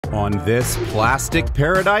on this Plastic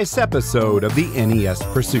Paradise episode of the NES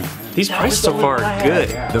Pursuit. These prices so far are good.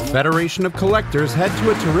 The Federation of Collectors head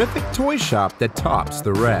to a terrific toy shop that tops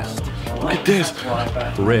the rest. Look at this.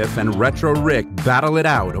 Riff and Retro Rick battle it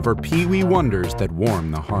out over Pee-wee wonders that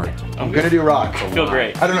warm the heart. I'm gonna do rock. I feel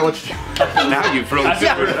great. I don't know what to do. Now you've really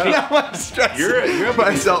figured it out. I'm stressing you're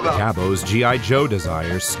myself out. Cabo's G.I. Joe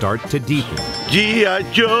desires start to deepen. G.I.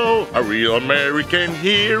 Joe, a real American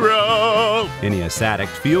hero. NES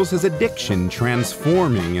Addict feels his addiction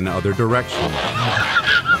transforming in other directions.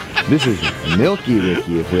 This is Milky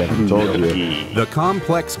Ricky, if we haven't told you. The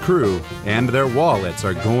complex crew and their wallets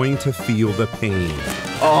are going to feel the pain.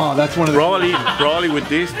 Oh, that's one of the... Probably with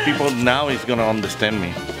this, people now is gonna understand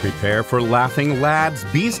me. Prepare for laughing lads,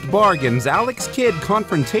 beast bargains, Alex Kidd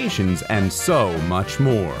confrontations, and so much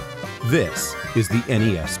more. This is the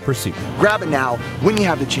NES Pursuit. Grab it now, when you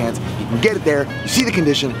have the chance. You can get it there, you see the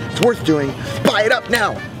condition, it's worth doing. Buy it up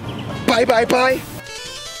now. Buy, buy, buy.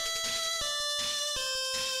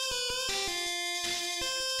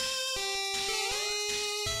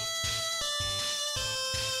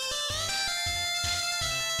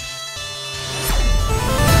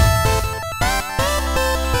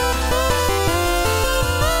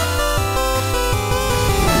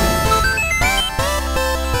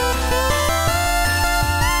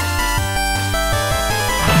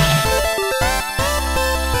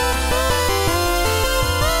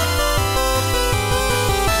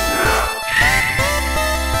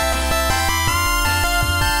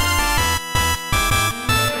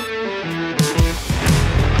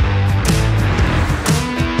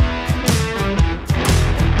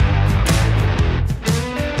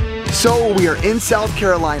 So we are in South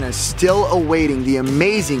Carolina, still awaiting the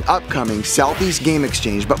amazing upcoming Southeast Game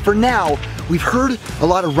Exchange. But for now, we've heard a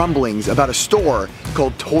lot of rumblings about a store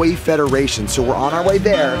called Toy Federation. So we're on our way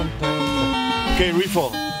there. Okay, Rifle.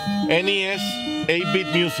 NES,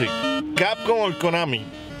 8-bit music. Capcom or Konami?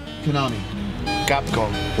 Konami.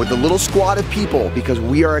 Capcom. With a little squad of people because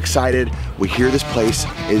we are excited. We hear this place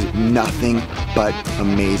is nothing but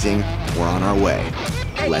amazing. We're on our way.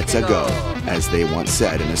 Let's go, as they once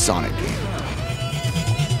said in a Sonic game.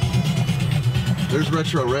 There's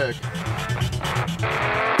Retro Rick.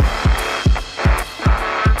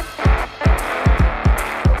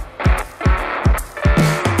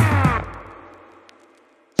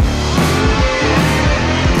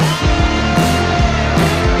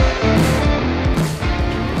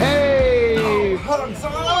 Hey!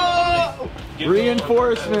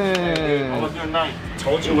 Reinforcement!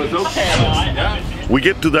 Told you it was okay. We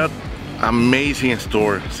get to that amazing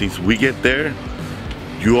store. Since we get there,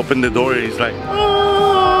 you open the door and it's like,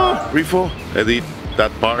 Rifle, edit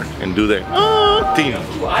that part and do the thing.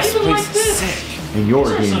 This place is sick. And yours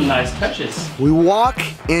Those are some nice touches. We walk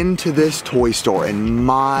into this toy store and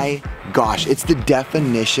my gosh, it's the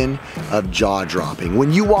definition of jaw-dropping.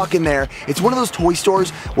 When you walk in there, it's one of those toy stores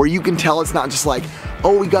where you can tell it's not just like,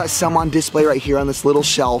 oh, we got some on display right here on this little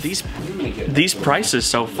shelf. These prices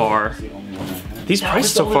so far. These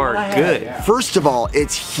prices so far are good. First of all,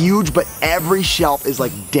 it's huge, but every shelf is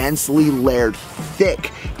like densely layered,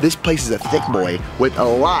 thick. This place is a thick boy with a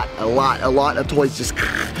lot of toys. Just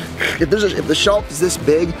if the shelf is this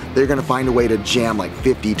big, they're gonna find a way to jam like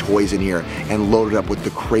 50 toys in here and load it up with the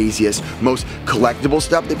craziest, most collectible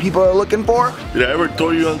stuff that people are looking for. Did I ever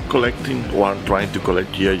tell you I'm collecting or I'm trying to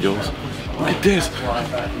collect G.I. Joes? Look at this.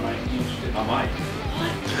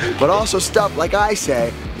 But also stuff like I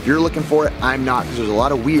say, if you're looking for it, I'm not, because there's a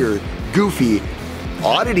lot of weird, goofy,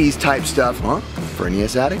 oddities type stuff, for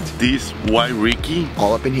NES Addict. This white Ricky.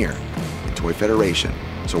 All up in here, Toy Federation.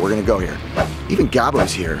 So we're gonna go here. Even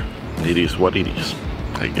Gabo's here. It is what it is,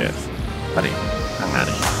 I guess. I'm at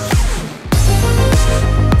it.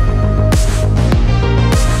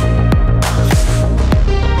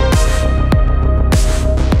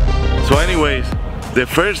 So anyways, the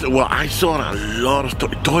first, well, I saw a lot of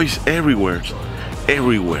toys everywhere.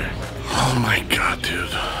 Everywhere. Oh my god, dude.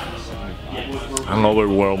 I'm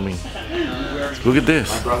overwhelming. Look at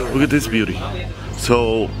this. Look at this beauty.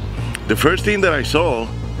 So, the first thing that I saw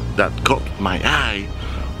that caught my eye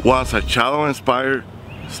was a Shadow-inspired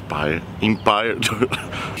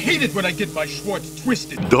Hate it when I get my Schwartz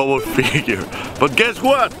twisted. double figure. But guess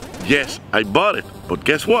what? Yes, I bought it. But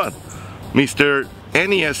guess what? Mr.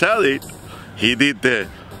 NES Addict, he did the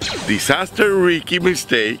disaster Ricky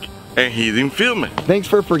mistake and he didn't film it. Thanks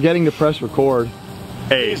for forgetting to press record.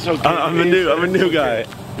 Hey, okay. I'm a new guy.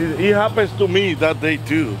 It happens to me that day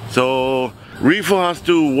too. So Rifle has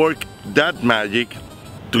to work that magic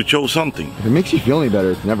to show something. If it makes you feel any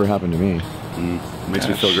better, it's never happened to me. Makes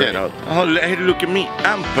me feel great. Oh, look at me.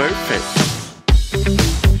 I'm perfect.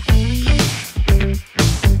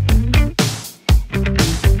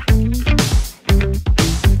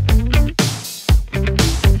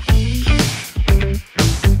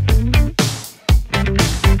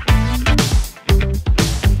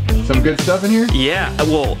 some good stuff in here? Yeah,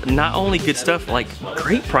 well, not only good stuff, like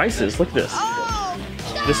great prices. Look at this.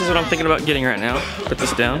 This is what I'm thinking about getting right now. Put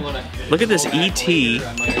this down. Look at this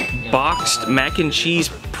ET boxed mac and cheese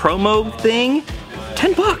promo thing.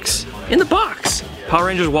 10 bucks in the box. Power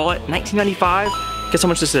Rangers wallet, $19.95. Guess how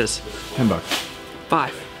much this is? 10 bucks.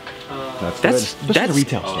 5. That's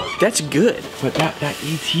retail store. That's good. But that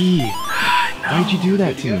ET, why'd you do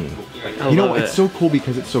that to me? You know, it's so cool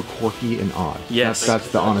because it's so quirky and odd. Yes.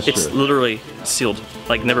 That's the honest truth. It's literally sealed,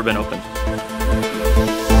 like never been opened.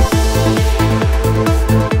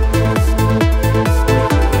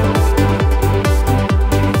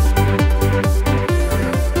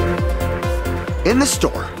 In the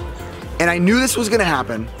store, and I knew this was gonna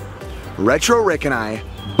happen, Retro Rick and I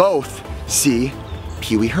both see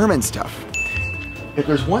Pee Wee Herman stuff. If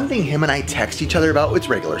there's one thing him and I text each other about, it's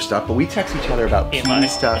regular stuff, but we text each other about Pee Wee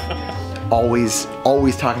stuff. Always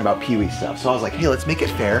talking about Pee Wee stuff. So I was like, hey, let's make it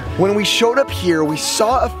fair. When we showed up here, we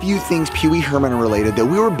saw a few things Pee Wee Herman related that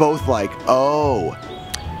we were both like, oh,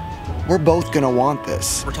 we're both gonna want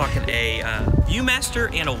this. We're talking a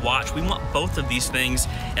Viewmaster and a watch. We want both of these things,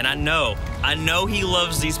 and I know he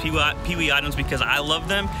loves these Pee Wee items because I love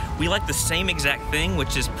them. We like the same exact thing,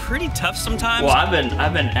 which is pretty tough sometimes. Well, I've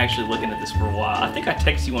been actually looking at this for a while. I think I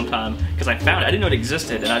texted you one time because I found it. I didn't know it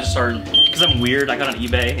existed, and I just started, because I'm weird, I got on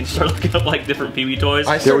eBay and started looking up like different Pee Wee toys.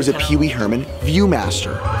 There was a Pee Wee Herman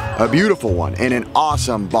Viewmaster, a beautiful one, in an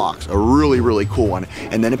awesome box, a really, really cool one,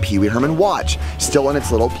 and then a Pee Wee Herman watch, still in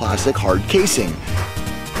its little plastic hard casing.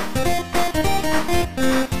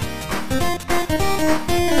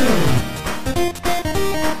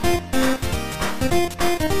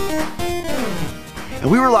 And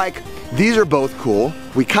we were like, these are both cool.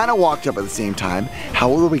 We kind of walked up at the same time.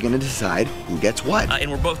 How are we gonna decide who gets what? And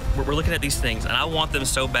we're looking at these things, and I want them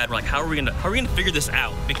so bad. We're like, how are we gonna figure this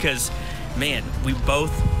out? Because, man, we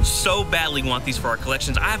both so badly want these for our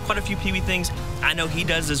collections. I have quite a few Pee Wee things. I know he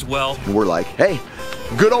does as well. And we're like, hey,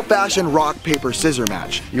 good old-fashioned rock, paper, scissors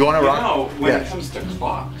match. You want to rock? No, when it comes to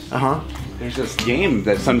clocks. There's this game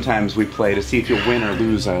that sometimes we play to see if you win or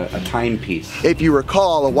lose a timepiece. If you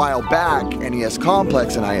recall, a while back, NES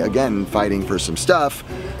Complex and I, again, fighting for some stuff,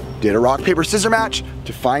 did a rock, paper, scissors match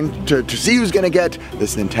to see who's gonna get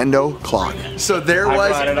this Nintendo clock. So there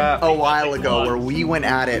was a while ago where we went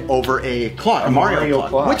at it over a clock, a Mario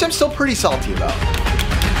clock, which I'm still pretty salty about.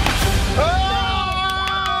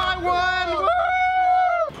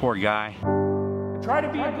 Poor guy. Try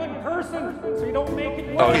to be a good person so you don't make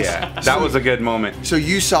it worse. Oh yeah, that was a good moment. So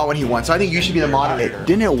you saw when he won, so I think you should be the moderator.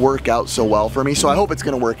 Didn't it work out so well for me? So I hope it's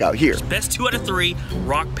gonna work out here. Best 2 out of 3,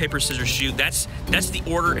 rock, paper, scissors, shoot. That's the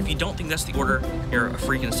order. If you don't think that's the order, you're a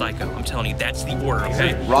freaking psycho. I'm telling you, that's the order,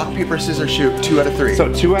 okay? Rock, paper, scissors, shoot, 2 out of 3.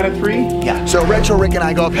 So 2 out of 3? Yeah. So Retro Rick and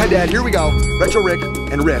I go up head to head. Here we go. Retro Rick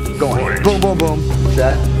and Riff going. Boom, boom, boom.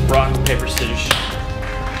 Set. Rock, paper, scissors, shoot.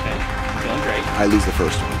 Okay, feeling great. I lose the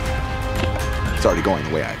first one. It's already going the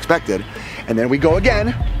way I expected. And then we go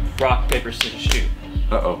again. Rock, paper, scissors, shoot.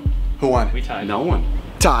 Uh-oh. Who won? We tied. No one.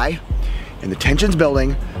 Tie. And the tension's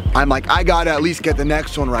building. I'm like, I gotta at least get the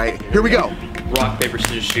next one right. Here we go. Rock, paper,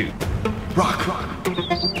 scissors, shoot. Rock. Paper.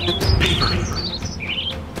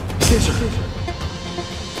 Scissors.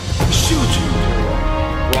 Shoot.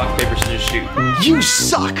 Rock, paper, scissors, shoot. You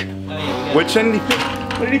suck. Which end did he pick?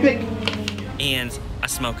 What did he pick? And I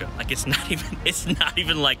smoke them. Like it's not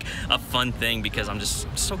even like a fun thing because I'm just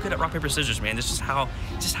so good at rock, paper, scissors, man. This is how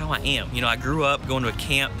I am. You know, I grew up going to a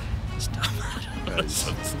camp.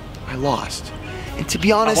 I lost. And to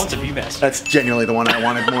be honest, I want the Viewmaster. That's genuinely the one I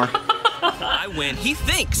wanted more. I win. He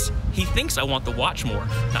thinks I want the watch more.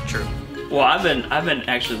 Not true. Well, I've been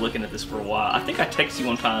actually looking at this for a while. I think I texted you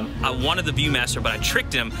one time. I wanted the Viewmaster, but I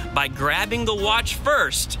tricked him by grabbing the watch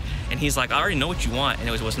first. And he's like, I already know what you want. And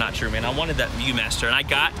it was not true, man. I wanted that Viewmaster, and I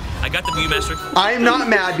got the Viewmaster. I'm not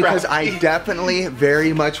mad because I definitely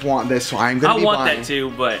very much want this, so I'm gonna be buying. I want that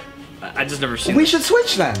too, but I just never seen We should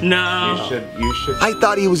switch then. No. You should. I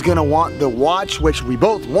thought he was gonna want the watch, which we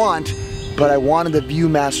both want, but I wanted the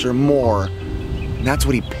Viewmaster more, and that's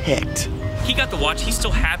what he picked. He got the watch. He's still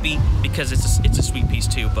happy because it's a sweet piece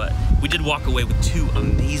too, but we did walk away with 2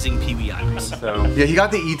 amazing Pee Wee items. So, yeah, he got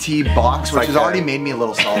the ET box, which has already made me a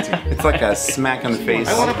little salty. It's like a smack on the face.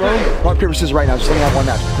 I want to play. Rock, paper, scissors right now. Just letting out one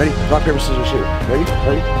match. Ready? Rock, paper, scissors, shoot. Ready?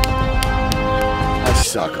 I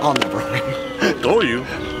suck. I'll never win. Told you.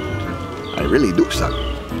 I really do suck.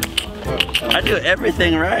 I do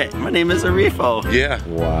everything right. My name is Arifo. Yeah.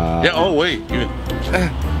 Wow. Yeah, oh wait.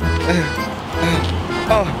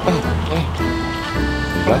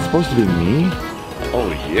 Is that supposed to be me? Oh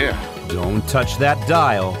yeah. Don't touch that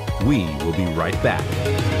dial. We will be right back.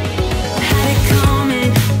 Had it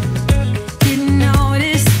coming,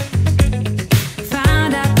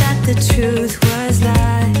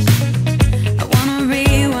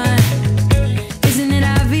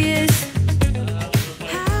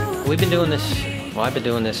 Well, I've been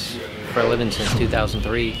doing this for a living since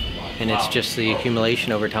 2003, and it's just the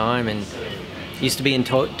accumulation over time. And used to be in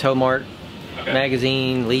Tow Mart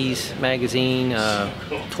magazine, Lee's magazine,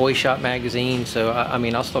 Toy Shop magazine. So I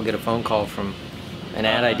mean, I'll still get a phone call from an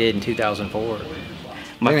ad I did in 2004.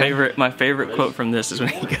 My favorite quote from this is when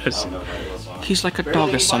he goes, "He's like a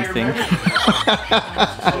dog or something."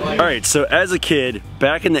 Alright, so as a kid,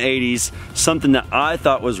 back in the 80s, something that I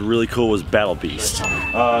thought was really cool was Battle Beast.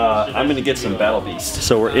 I'm gonna get some Battle Beast.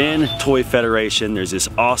 So we're in Toy Federation. There's this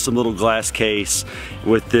awesome little glass case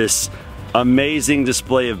with this amazing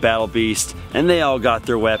display of Battle Beast, and they all got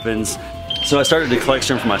their weapons. So I started a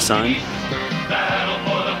collection for my son.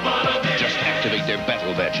 Just activate their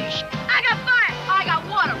battle badges. I got fire! I got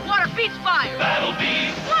water! Water beats fire! Battle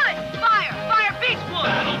Beast! Wood! Fire! Fire beats wood!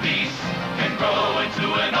 Battle Beast can grow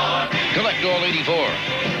into an army. Collect all 84.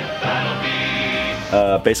 Battle Beast!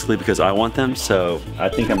 Basically because I want them, so I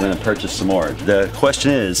think I'm gonna purchase some more. The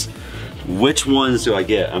question is, which ones do I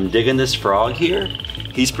get? I'm digging this frog here.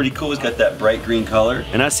 He's pretty cool, he's got that bright green color.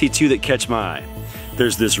 And I see two that catch my eye.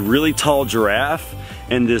 There's this really tall giraffe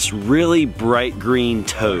and this really bright green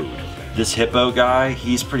toad. This hippo guy,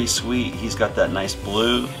 he's pretty sweet. He's got that nice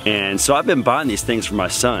blue. And so I've been buying these things for my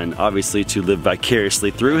son, obviously to live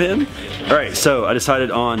vicariously through him. All right, so I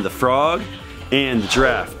decided on the frog and the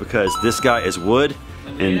giraffe because this guy is wood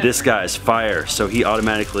and this guy is fire. So he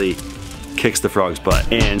automatically kicks the frog's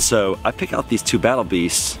butt. And so I pick out these two battle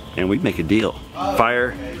beasts and we make a deal.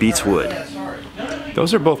 Fire beats wood.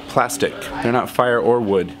 Those are both plastic. They're not fire or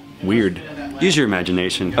wood. Weird. Use your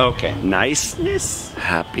imagination. Okay. Niceness.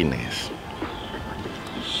 Happiness.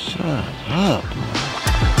 Shut up.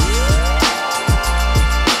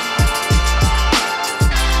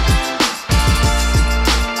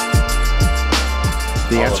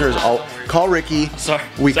 The answer is all. Call Ricky. Sorry.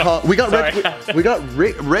 We got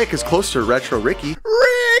Rick is close to Retro Ricky.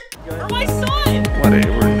 Rick! For my son!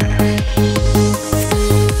 Whatever.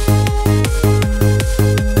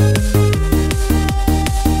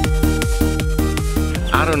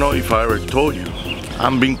 I don't know if I ever told you,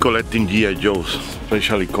 I've been collecting G.I. Joes,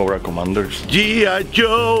 especially Cobra Commanders. G.I.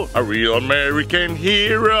 Joe, a real American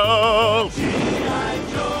hero.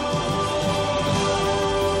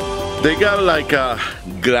 They got like a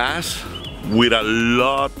glass with a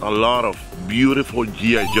lot of beautiful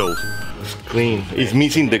G.I. Joes. It's clean. It's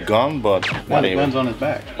missing the gun, but now the gun's on his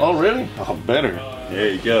back. Oh, really? Oh, better. There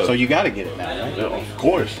you go. So you gotta get it now, right? Yeah, of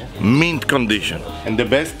course. Mint condition. And the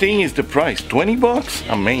best thing is the price. 20 bucks?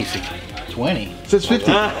 Amazing. 20? So it's 50.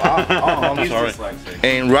 I'm sorry.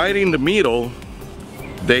 And right in the middle,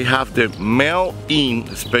 they have the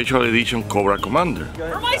mail-in special edition Cobra Commander.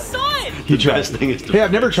 For my son! The best thing is Hey,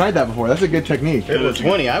 I've never tried that before. That's a good technique. If it was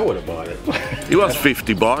 20, I would have bought it. It was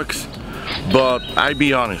 50 bucks, but I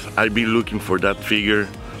be honest, I be looking for that figure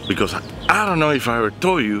because I don't know if I ever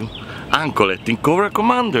told you, I'm collecting Cobra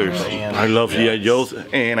Commanders. I love G.I. Joes,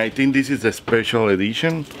 and I think this is a special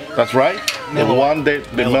edition. That's right? The one that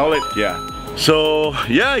the mallet, yeah. So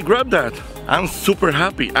yeah, I grabbed that. I'm super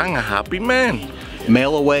happy. I'm a happy man.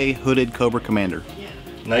 Mail away hooded Cobra Commander.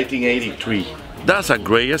 1983. That's a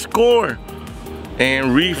great score. And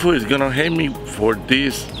Rifu is gonna hate me for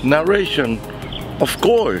this narration, of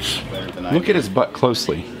course. Look at his butt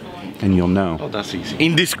closely, and you'll know. Oh, that's easy.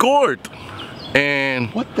 In Discord. And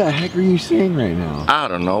what the heck are you saying right now? I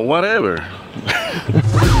don't know, whatever.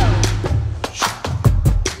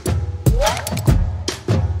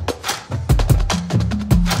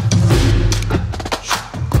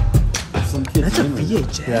 That's a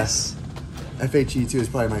VHS. Yes. FHE2 is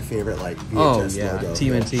probably my favorite, like, VHS logo.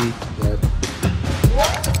 TMNT. Yep.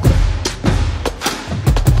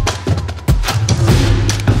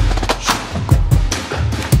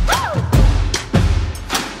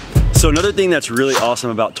 So another thing that's really awesome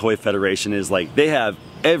about Toy Federation is like they have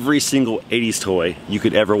every single 80s toy you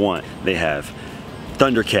could ever want. They have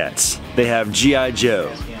Thundercats, they have G.I.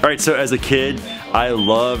 Joe. All right, so as a kid, I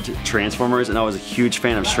loved Transformers and I was a huge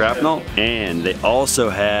fan of Shrapnel, and they also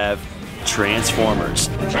have Transformers.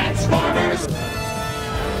 Transformers.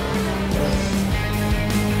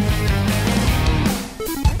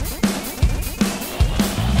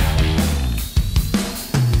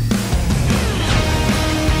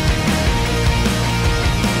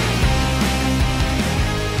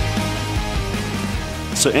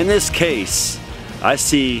 So in this case, I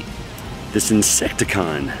see this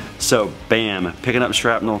Insecticon. So bam, picking up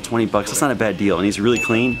Shrapnel, 20 bucks, that's not a bad deal. And he's really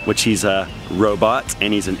clean, which he's a robot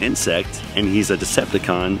and he's an insect and he's a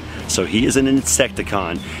Decepticon. So he is an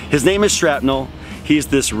Insecticon. His name is Shrapnel. He's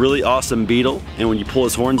this really awesome beetle, and when you pull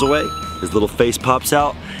his horns away, His little face pops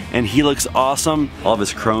out, and he looks awesome. All of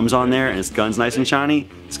his chrome's on there, and his gun's nice and shiny.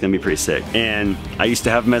 It's gonna be pretty sick. And I used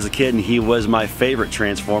to have him as a kid, and he was my favorite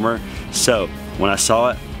Transformer. So when I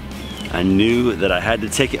saw it, I knew that I had to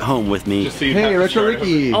take it home with me. Hey, Retro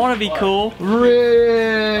Ricky. I want to be cool.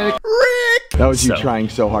 Rick. That was you trying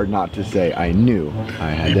so hard not to say. I knew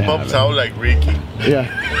I had to have it. He pops out like Ricky.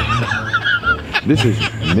 Yeah. This is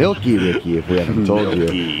Milky Ricky, if we haven't told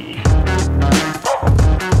you.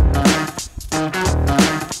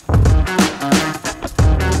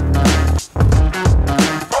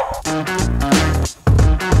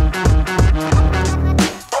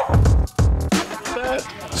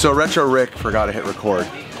 So Retro Rick forgot to hit record.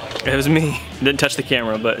 It was me. Didn't touch the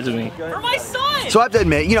camera, but it was me. For my son! So I have to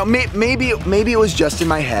admit, you know, maybe it was just in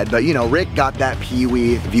my head, but you know, Rick got that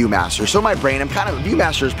Pee-wee Viewmaster. So my brain,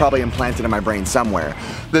 Viewmaster is probably implanted in my brain somewhere.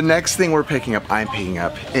 The next thing I'm picking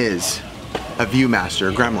up is a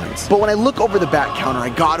Viewmaster Gremlins. But when I look over the back counter, I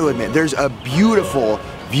got to admit, there's a beautiful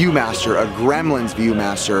Viewmaster, a Gremlins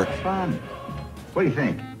Viewmaster. Fun. What do you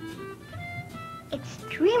think?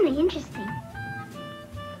 Extremely interesting.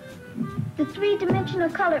 The three-dimensional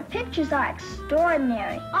colored pictures are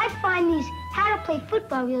extraordinary. I find these how to play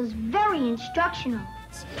football reels very instructional.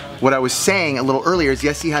 What I was saying a little earlier is,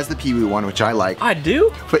 yes, he has the Pee-wee one, which I like. I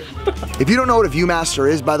do? But if you don't know what a Viewmaster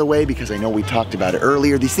is, by the way, because I know we talked about it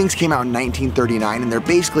earlier, these things came out in 1939, and they're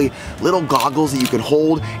basically little goggles that you can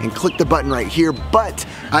hold and click the button right here, but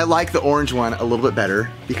I like the orange one a little bit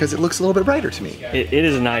better because it looks a little bit brighter to me. It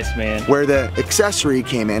is nice, man. Where the accessory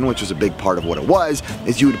came in, which was a big part of what it was,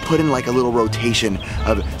 is you would put in like a little rotation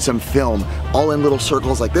of some film, all in little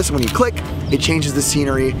circles like this, and when you click, it changes the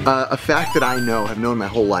scenery. A fact that I have known my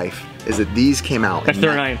whole life, is that these came out in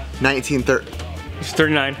 39. 1930. It's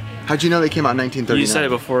 39. How'd you know they came out in 1939? You said it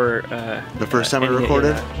before. The first time we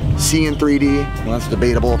recorded? See in 3D. Well, that's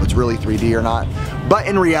debatable if it's really 3D or not. But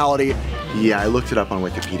in reality, yeah, I looked it up on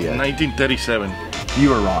Wikipedia. 1937. You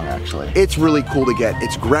were wrong, actually. It's really cool to get.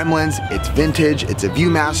 It's Gremlins, it's vintage, it's a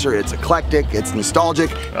Viewmaster, it's eclectic, it's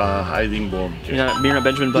nostalgic. I didn't born. You're not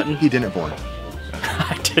Benjamin Button? He didn't born.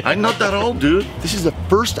 I'm not that old, dude. This is the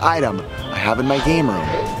first item I have in my game room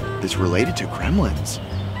that's related to Gremlins.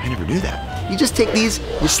 I never knew that. You just take these,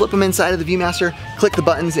 you slip them inside of the Viewmaster, click the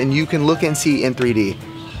buttons, and you can look and see in 3D.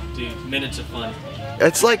 Dude, minutes of fun.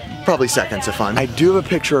 It's like probably seconds of fun. I do have a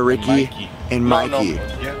picture of Ricky and Mikey.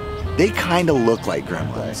 Yeah. They kind of look like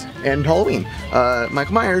Gremlins. And Halloween,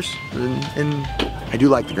 Michael Myers, and I do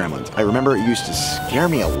like the Gremlins. I remember it used to scare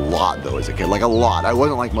me a lot though as a kid, like a lot. I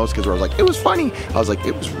wasn't like most kids where I was like, it was funny. I was like,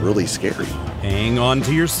 it was really scary. Hang on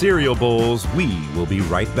to your cereal bowls. We will be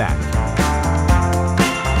right back.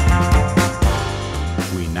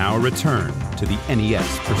 We now return to the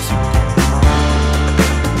NES Pursuit.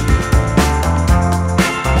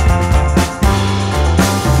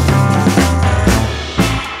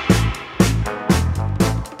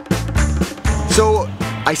 So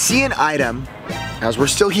I see an item, as we're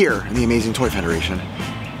still here in the Amazing Toy Federation.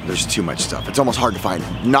 There's too much stuff. It's almost hard to find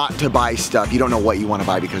not to buy stuff. You don't know what you want to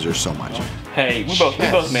buy because there's so much. Hey, we both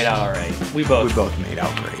made out all right. We both made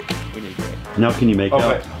out great. We did great. Now can you make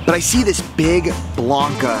out? But I see this big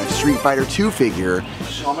Blanca Street Fighter 2 figure.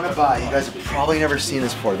 So I'm gonna buy, you guys have probably never seen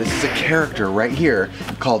this before. This is a character right here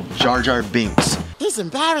called Jar Jar Binks. He's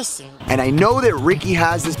embarrassing. And I know that Ricky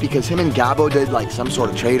has this because him and Gabo did like some sort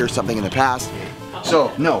of trade or something in the past.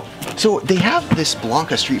 So they have this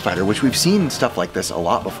Blanca Street Fighter, which we've seen stuff like this a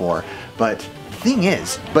lot before, but the thing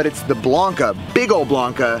is, it's the Blanca, big old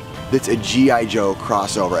Blanca, that's a G.I. Joe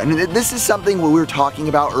crossover. And this is something we were talking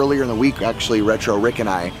about earlier in the week, actually, Retro Rick and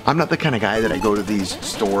I. I'm not the kind of guy that I go to these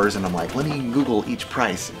stores and I'm like, let me Google each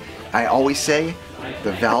price. I always say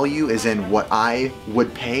the value is in what I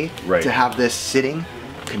would pay to have this sitting.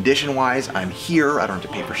 Condition-wise, I'm here, I don't have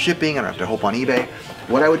to pay for shipping, I don't have to hope on eBay.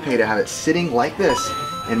 What I would pay to have it sitting like this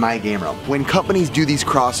in my game room. When companies do these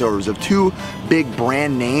crossovers of two big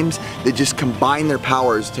brand names that just combine their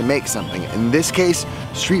powers to make something, in this case,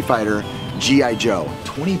 Street Fighter, G.I. Joe.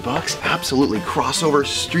 20 bucks, absolutely. Crossover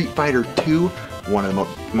Street Fighter 2, one of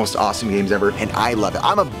the most awesome games ever, and I love it.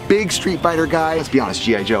 I'm a big Street Fighter guy. Let's be honest,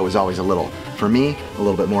 G.I. Joe is always a little, for me, a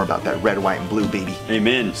little bit more about that red, white, and blue, baby.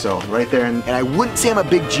 Amen. So right there, and I wouldn't say I'm a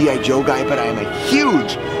big G.I. Joe guy, but I am a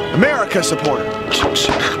huge America supporter.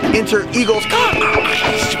 Enter Eagles.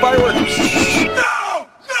 Fireworks. No!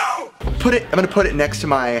 No! I'm gonna put it next to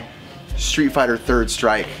my Street Fighter Third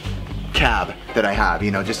Strike cab that I have,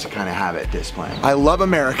 you know, just to kind of have it displaying. I love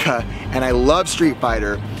America and I love Street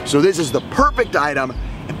Fighter, so this is the perfect item.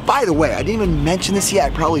 And by the way, I didn't even mention this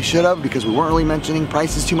yet. I probably should have because we weren't really mentioning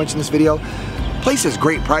prices too much in this video. Place has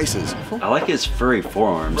great prices. I like his furry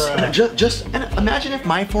forearms. Just and imagine if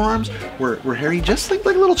my forearms were hairy, just like a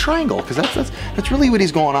little triangle, because that's really what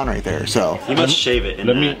he's going on right there. So you must shave it.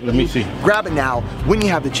 Let me see. Grab it now when you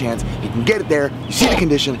have the chance. You can get it there. You see the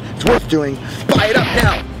condition. It's worth doing. Buy it up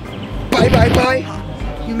now. Buy.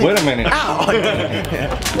 Wait a minute. Ow.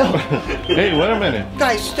 No. Hey, wait a minute.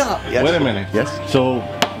 Guys, stop. Yes. Wait a minute. Yes. So,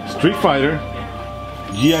 Street Fighter,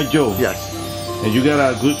 G.I. Joe. Yes. And you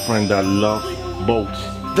got a good friend that loves boats.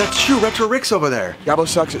 That's true. Retro Rick's over there. Gabo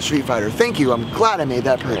sucks at Street Fighter. Thank you. I'm glad I made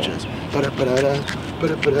that purchase.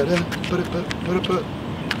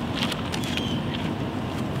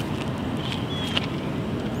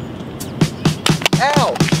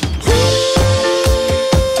 Ow!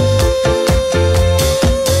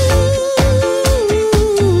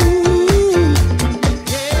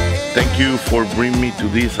 Thank you for bringing me to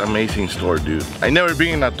this amazing store, dude. I never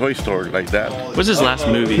been in a toy store like that. What's his last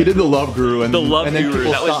movie? He did The Love Guru, and, The Love and then Guru,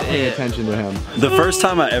 people that was stopped paying it. attention to him. The first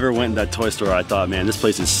time I ever went in that toy store, I thought, man, this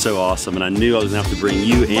place is so awesome, and I knew I was gonna have to bring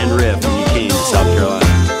you and Riff when you came to South Carolina.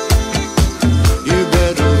 You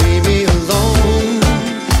better leave me alone.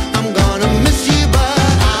 I'm gonna miss you, but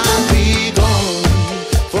I'll be gone.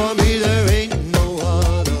 For me, there ain't no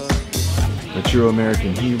other. A true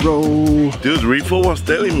American hero. Dude, Rifo was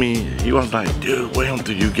telling me, he was like, dude, wait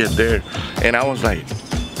until you get there. And I was like,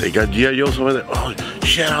 they got G.I. Joe's over there. Oh,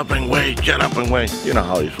 shut up and wait, shut up and wait. You know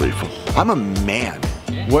how it's Rifo. I'm a man.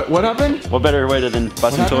 What happened? What better way than buy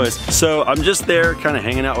some toys? So I'm just there kind of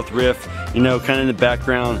hanging out with Riff, you know, kind of in the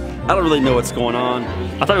background. I don't really know what's going on.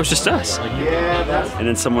 I thought it was just us. And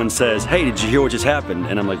then someone says, hey, did you hear what just happened?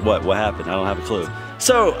 And I'm like, what happened? I don't have a clue.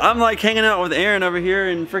 So I'm like hanging out with Aaron over here,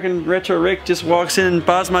 and freaking Retro Rick just walks in and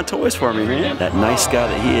buys my toys for me, man. That nice guy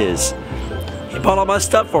that he is. He bought all my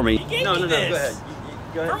stuff for me. No, go ahead.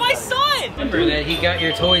 For my son! Remember that he got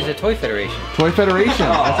your toys at Toy Federation. Toy Federation.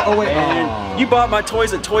 That's, oh wait. Man, you bought my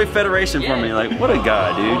toys at Toy Federation for me. Like, what a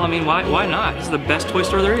guy, dude. Well, I mean, why not? This is the best toy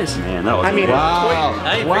store there is. Man, that was wow.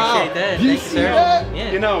 I appreciate that. You Thanks, see sir. that?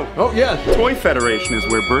 Yeah. You know, Oh yeah. Toy Federation is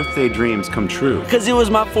where birthday dreams come true. Because it was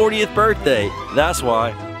my 40th birthday. That's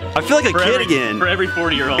why. I feel like a kid again. For every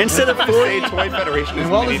 40-year-old. Instead of 40. Toy Federation is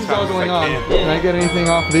And while many this is all times going like on, can I get anything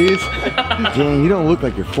off of these? Dang, you don't look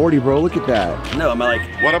like you're 40, bro. Look at that. No, I'm like,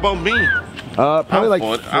 What about me? Probably like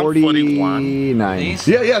I'm 41. 49. These?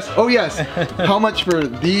 Yeah, yes. Oh, yes. How much for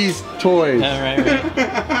these toys? Right.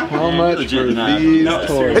 How much legit for not. these No,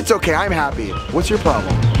 toys? It's okay. I'm happy. What's your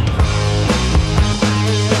problem?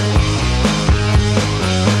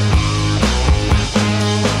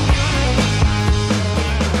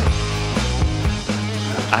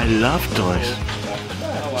 I love toys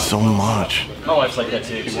so much. my wife's like that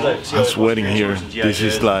too. I'm sweating here. This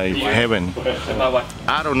is like heaven.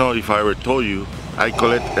 I don't know if I ever told you, I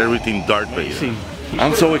collect everything Darth Vader.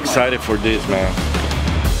 I'm so excited for this, man.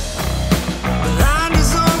 Land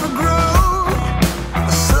is overgrown,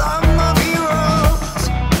 a slum of heroes,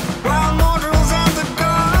 while mortals and the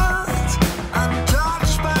gods,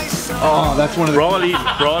 untouched by sun. Oh, that's one of the...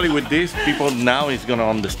 Probably with this, people now is gonna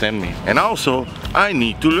understand me. And also, I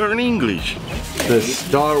need to learn English. The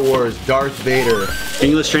Star Wars Darth Vader.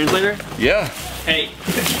 English translator? Yeah. Hey.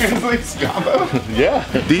 Translates Gabo? Yeah.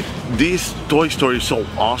 This toy store is so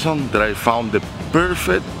awesome that I found the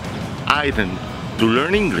perfect item to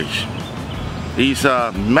learn English. It's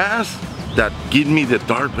a mask that gives me the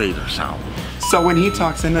Darth Vader sound. So when he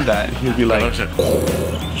talks into that, he'll be like,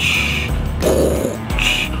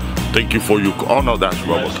 thank you for your... Oh no, that's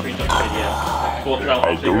Robocop.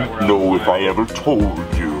 I don't know if I ever told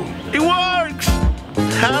you. It works!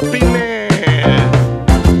 Happiness!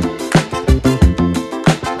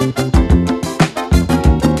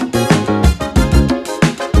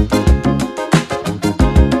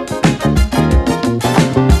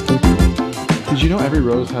 Did you know every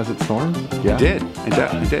rose has its thorn? Yeah. I did,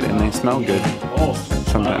 and they smell good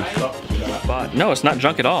sometimes. No, it's not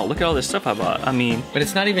junk at all. Look at all this stuff I bought. I mean, But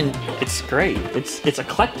it's not even... it's great. It's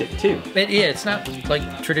eclectic too. Yeah, it's not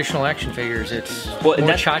like traditional action figures. It's Well, and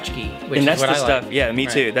more that's- tchotchke, which And is that's what the I stuff. like. Yeah, me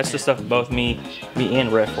too. Right. That's the stuff both me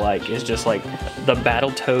and Riff like. Is just like the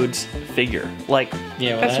Battletoads figure. Like,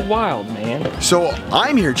 Yeah, well, that's that- wild, man. So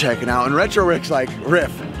I'm here checking out, and Retro Rick's like,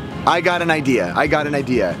 Riff, I got an idea.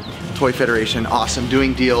 Toy Federation, awesome,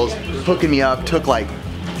 doing deals, hooking me up, took like,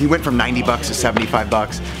 he went from 90 bucks to 75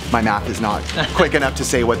 bucks. My math is not quick enough to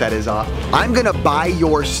say what that is off. I'm gonna buy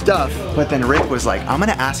your stuff, but then Rick was like, I'm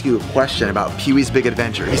gonna ask you a question about Pee-wee's Big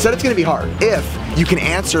Adventure. He said it's gonna be hard. If you can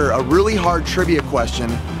answer a really hard trivia question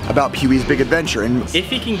about Pee-wee's Big Adventure. And If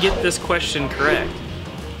he can get this question correct,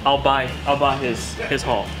 I'll buy his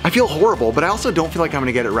haul. I feel horrible, but I also don't feel like I'm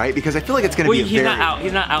gonna get it right because I feel like it's gonna be a he's not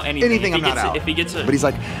out anything. I'm not out. If he gets it. But he's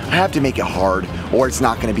like, I have to make it hard or it's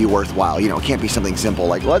not gonna be worthwhile. You know, it can't be something simple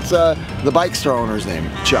like, what's the bike store owner's name?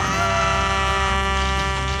 Chuck.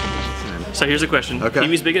 So here's a question. Okay.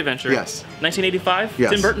 Pee-wee's Big Adventure. Yes. 1985?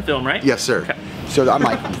 Yes. Tim Burton film, right? Yes, sir. Okay. So I'm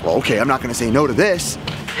like, well, okay, I'm not gonna say no to this.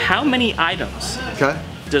 How many items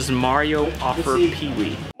does Mario offer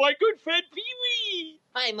Pee-wee? My good friend Pee-wee!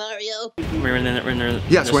 Hi, Mario.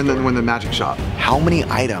 Yes, we're in the magic shop. How many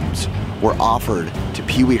items were offered to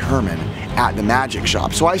Pee Wee Herman at the magic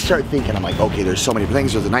shop? So I start thinking, I'm like, okay, there's so many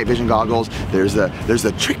things. There's the night vision goggles. There's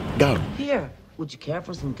the trick gun. Here, would you care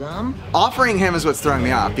for some gum? Offering him is what's throwing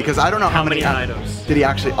me off because I don't know how many items did he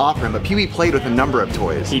actually offer him, but Pee Wee played with a number of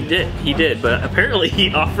toys. He did, but apparently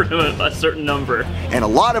he offered him a certain number. And a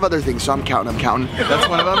lot of other things, so I'm counting. That's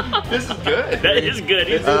one of them? This is good. That is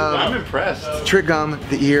good. I'm impressed. Trick gum,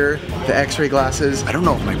 the ear, the x-ray glasses. I don't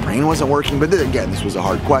know if my brain wasn't working, but then again, this was a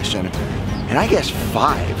hard question. And I guess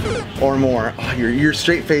 5. Or more. Oh, your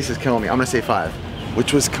straight face is killing me. I'm gonna say 5.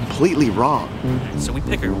 Which was completely wrong. So we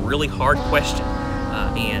pick a really hard question,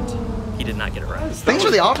 and he did not get it right. Thanks for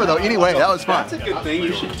the offer though, anyway, that was fun. That's a good thing,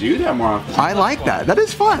 you should do that more often. I like that, that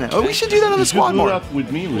is fun. Oh, we should do that on the squad more. With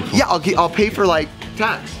me, yeah, I'll pay for like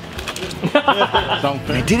tax.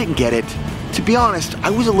 I didn't get it. To be honest,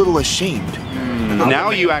 I was a little ashamed.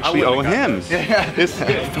 Now you actually owe him. I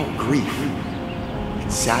felt grief and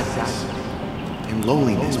sadness and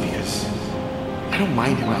loneliness because I don't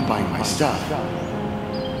mind him not buying my stuff,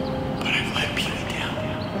 but I've let Pee Wee down.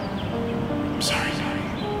 I'm sorry.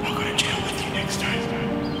 I'll go to jail with you next time.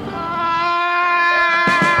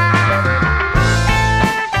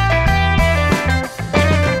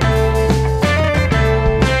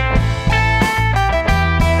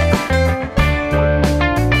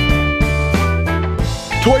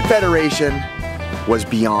 Toy Federation was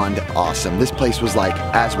beyond awesome. This place was like,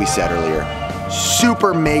 as we said earlier,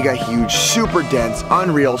 super mega huge, super dense,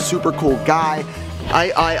 unreal, super cool guy.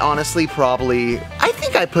 I honestly I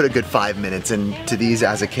think I put a good 5 minutes into these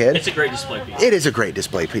as a kid. It's a great display piece. It is a great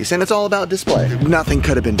display piece, and it's all about display. Nothing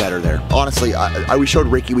could have been better there. Honestly, we showed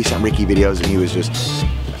Ricky, we sent Ricky videos, and he was just...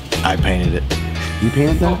 I painted it. You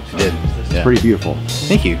painted that? I did. It's Yeah. pretty beautiful.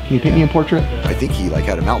 Thank you. Can you paint me a portrait? I think he like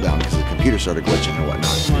had a meltdown because the computer started glitching and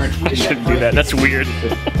whatnot. I shouldn't do that, that's weird.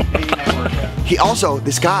 He also,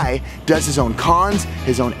 this guy, does his own cons,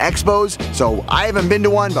 his own expos, so I haven't been to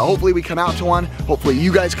one, but hopefully we come out to one. Hopefully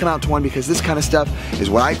you guys come out to one because this kind of stuff is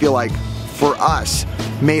what I feel like, for us,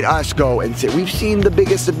 made us go and say, we've seen the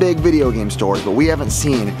biggest of big video game stores, but we haven't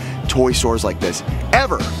seen toy stores like this,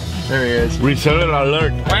 ever. There he is. Reseller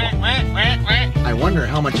alert. I wonder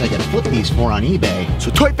how much I can flip these for on eBay. So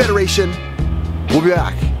Toy Federation, we'll be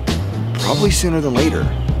back. Probably sooner than later,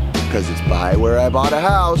 because it's by where I bought a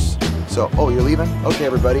house. So, oh, you're leaving? Okay,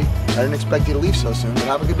 everybody. I didn't expect you to leave so soon, but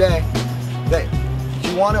have a good day. Hey,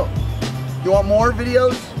 you want more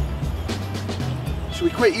videos? Should we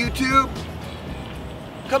quit YouTube?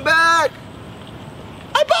 Come back!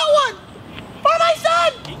 I bought one! For my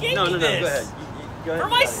son! He gave me this. Go ahead. For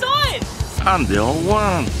my son! I'm the old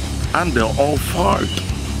one. I'm the old fart.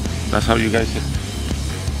 That's how you guys say.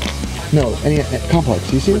 No,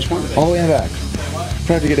 complex. You see? Which one? All the way in the back.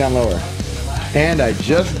 Try to get down lower. And I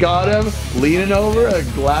just got him leaning over a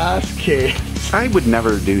glass case. I would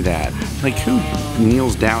never do that. Like, who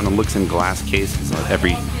kneels down and looks in glass cases on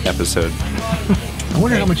every episode? I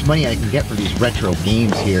wonder how much money I can get for these retro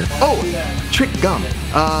games here. Oh, trick gum.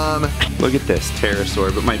 Look at this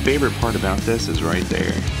pterosaur, but my favorite part about this is right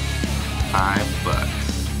there.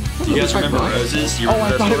 $5. Do you guys remember Roses? You Oh,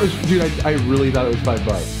 remember I thought it was, dude, I really thought it was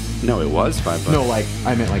 $5. No, it was $5. No, like,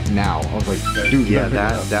 I meant like now. I was like, dude, yeah,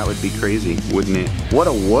 that would be crazy, wouldn't it? What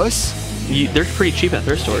a wuss. They're pretty cheap at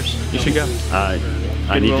thrift stores. You should go.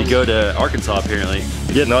 I need to go to Arkansas apparently.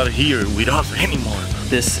 You're not here with us anymore.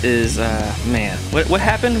 This is, man. What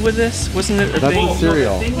happened with this? Wasn't it a thing? That's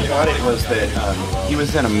cereal. The thing about it was that he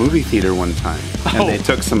was at a movie theater one time, and they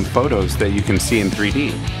took some photos that you can see in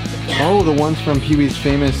 3D. Oh, the ones from Pee-wee's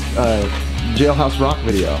famous Jailhouse Rock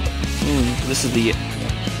video. This is the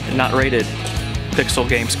not rated Pixel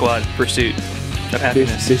Game Squad Pursuit of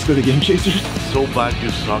Happiness. Basically the Game Chasers. So bad you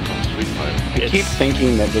suck on Street Fighter. I keep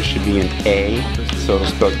thinking that there should be an A, so it'll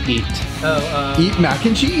spell eat. Eat mac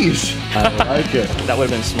and cheese. I like it. That would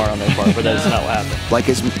have been smart on their part, but that is not what happened. Like,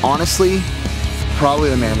 is honestly probably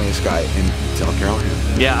the manliest guy in South Carolina.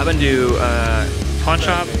 Yeah, I've been to pawn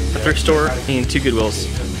shop, a thrift store, and 2 Goodwills.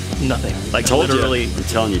 Nothing. Like, literally, I'm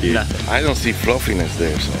telling you, dude. nothing. I don't see fluffiness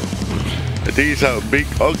there, so I think it's a big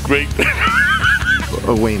upgrade.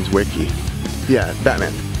 Wayne's Wiki. Yeah,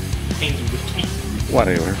 Batman. Hanky Wiki.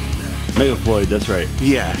 Whatever. Mega Floyd, that's right.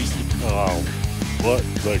 Yeah. Oh, what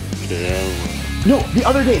the camera? No, the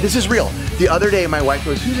other day, this is real. The other day, my wife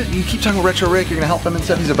goes, "Who's it? You keep talking about Retro Rick, you're gonna help him and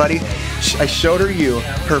stuff, he's a buddy." I showed her you,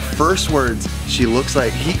 her first words, she looks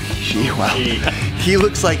like, he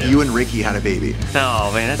looks like you and Ricky had a baby.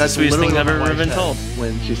 Oh man, that's the sweetest thing I've ever been told.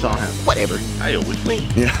 When she saw him. Whatever. I always me.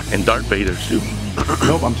 Yeah. And Darth Vader too.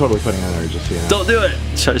 Nope, I'm totally putting it on there just so you know. Don't do it.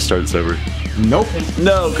 Try to start this over. Nope.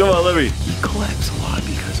 No, come on, let me. He collects a lot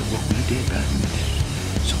because of what we did back in the day.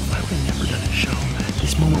 So if I would have never done a show,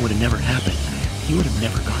 this moment would have never happened. He would have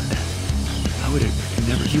never got that. I would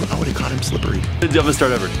have caught him slippery. I'm gonna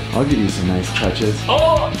start over. I'll give you some nice touches.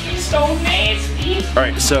 Oh, he's so nasty. All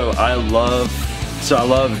right, so I love,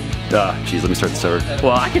 geez, let me start this over.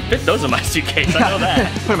 Well, I can fit those in my suitcase. I know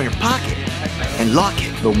that. Put them in your pocket and lock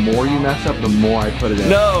it. The more you mess up, the more I put it in.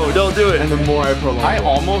 No, don't do it. And the more I prolong it. I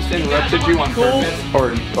almost interrupted you on purpose.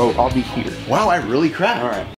 Or, oh, I'll be here. Wow, I really cracked. All right.